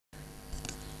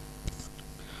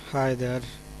Hi there,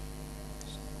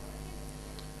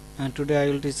 and today I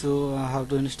will teach you how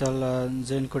to install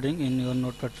Zen Coding in your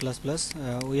Notepad++.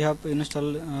 We have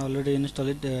already installed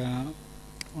it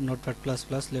on Notepad++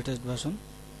 latest version.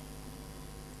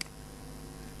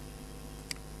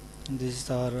 This is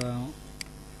our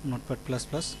Notepad++.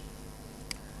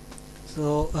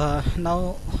 So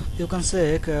now you can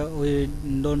say we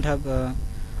don't have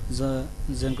the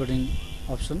Zen Coding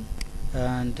option,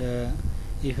 and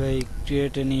if I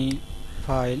create any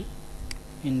file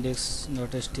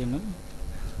index.html,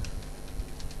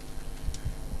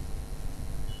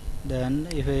 then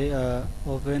if I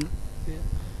open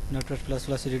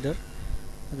Notepad++ reader,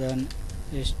 then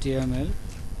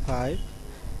HTML5,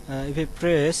 if I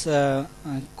press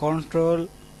Ctrl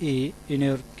E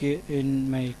in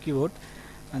my keyboard,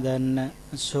 and then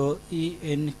show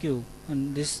ENQ,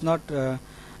 and this is not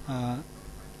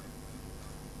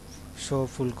show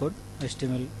full code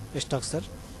HTML structure.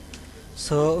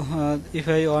 So if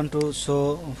I want to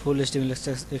show full HTML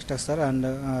structure and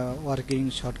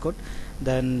working shortcode,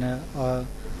 then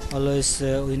always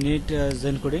we need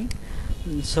Zen Coding.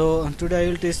 So today I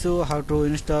will teach you how to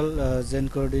install Zen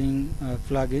Coding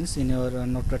plugins in your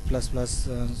Notepad++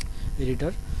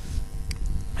 editor.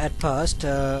 At first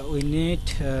we need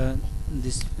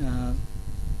this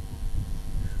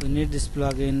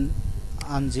plugin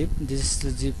unzip. This is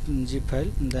the zip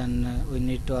file, then we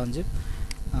need to unzip.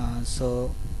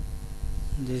 So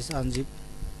this unzip,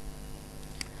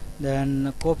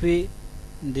 then copy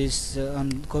this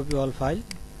copy all file,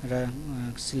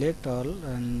 select all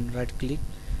and right click,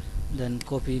 then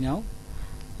copy now,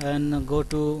 and go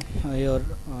to your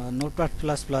Notepad++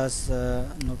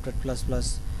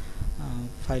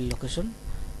 file location,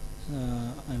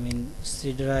 I mean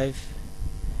C drive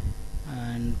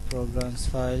and programs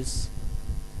files,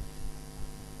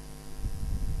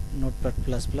 Notepad++.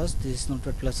 This is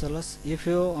Notepad++. If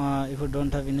you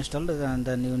don't have installed,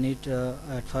 then you need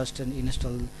at first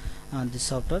install this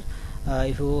software.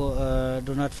 If you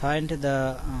do not find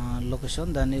the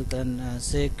location, then you can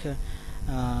check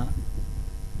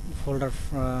folder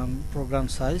from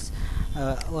programs files.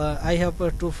 I have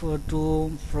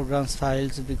two programs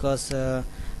files because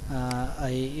I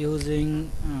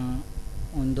using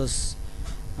Windows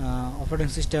operating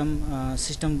system.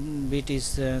 System bit is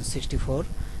 64.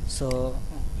 So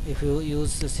if you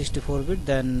use 64-bit,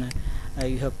 then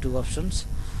you have two options.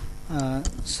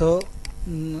 So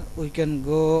we can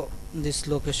go this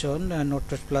location,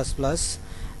 Notepad++.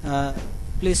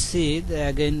 Please see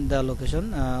again the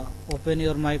location. Open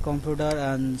your my computer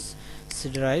and C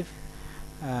drive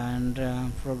and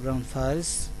program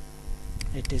files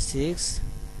 86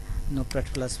 Notepad++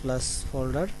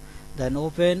 folder. Then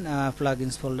open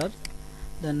plugins folder.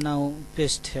 Then now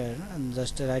paste here, and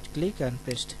just right click and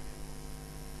paste.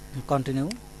 Continue.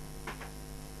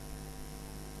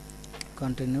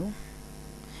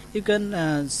 You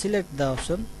can select the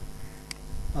option,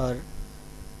 or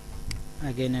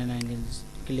again and again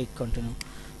click continue.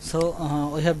 So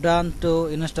we have done to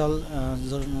install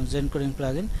Zen Coding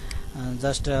plugin.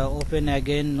 Just open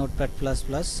again Notepad++.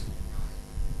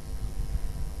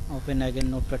 Open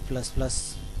again Notepad++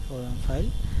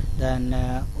 file. Then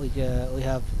we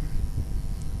have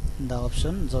the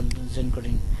option Zen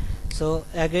Coding. So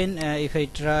again, if I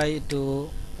try to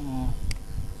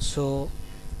show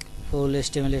full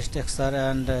HTML structure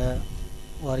and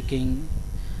working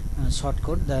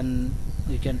shortcode, then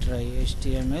we can try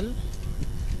HTML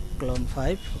clone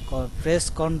 5. Press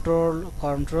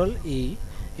Ctrl E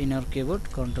in your keyboard,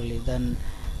 Ctrl E. Then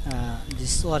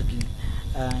this is working,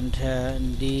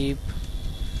 and deep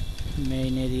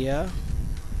main area,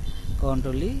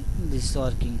 Ctrl E, this is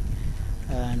working,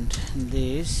 and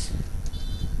this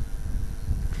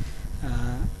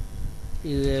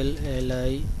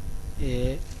ULLIA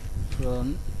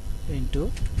from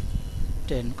into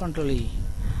 10, Ctrl E.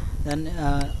 Then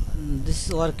this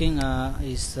is working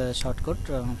is shortcut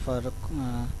for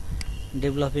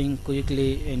developing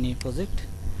quickly any project.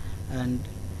 And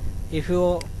if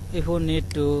you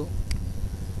need to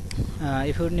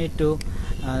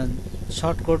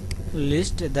shortcut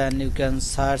list, then you can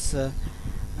search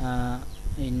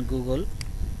in Google.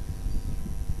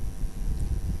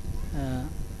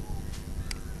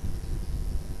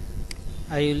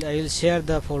 I will share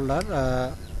the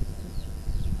folder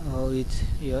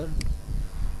with here.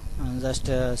 Just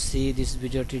see this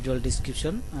video tutorial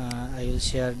description. I will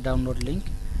share download link.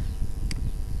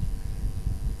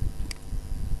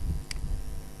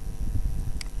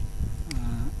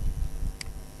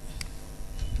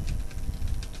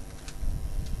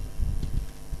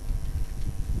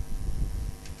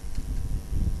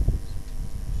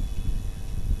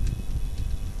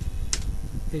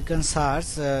 you can search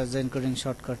Zen Coding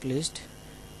shortcut list,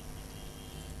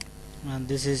 and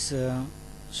this is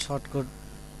shortcut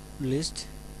list.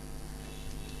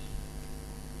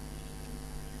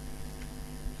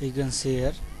 You can see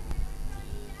here.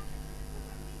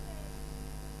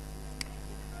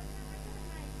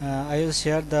 I will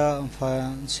share the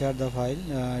file.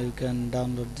 You can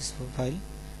download this file.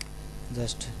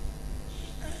 Just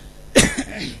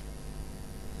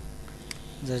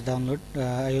download.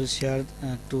 I will share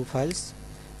two files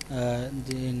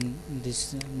in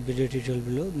this video tutorial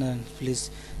below. Then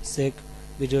please check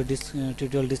video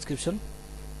tutorial description,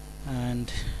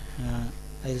 and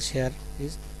I will share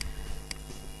this.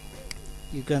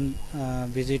 You can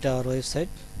visit our website.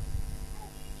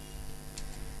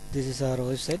 This is our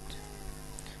website,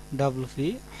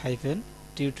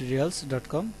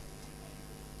 wp-tutorials.com,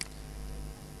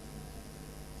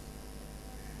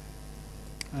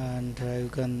 and you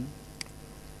can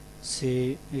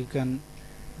see, you can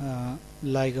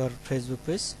like our Facebook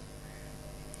page.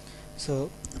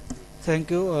 So thank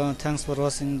you, thanks for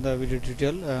watching the video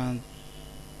tutorial,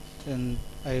 and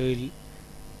I will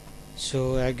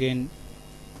show again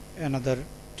another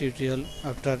tutorial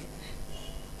after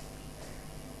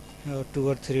 2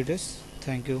 or 3 days.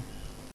 Thank you.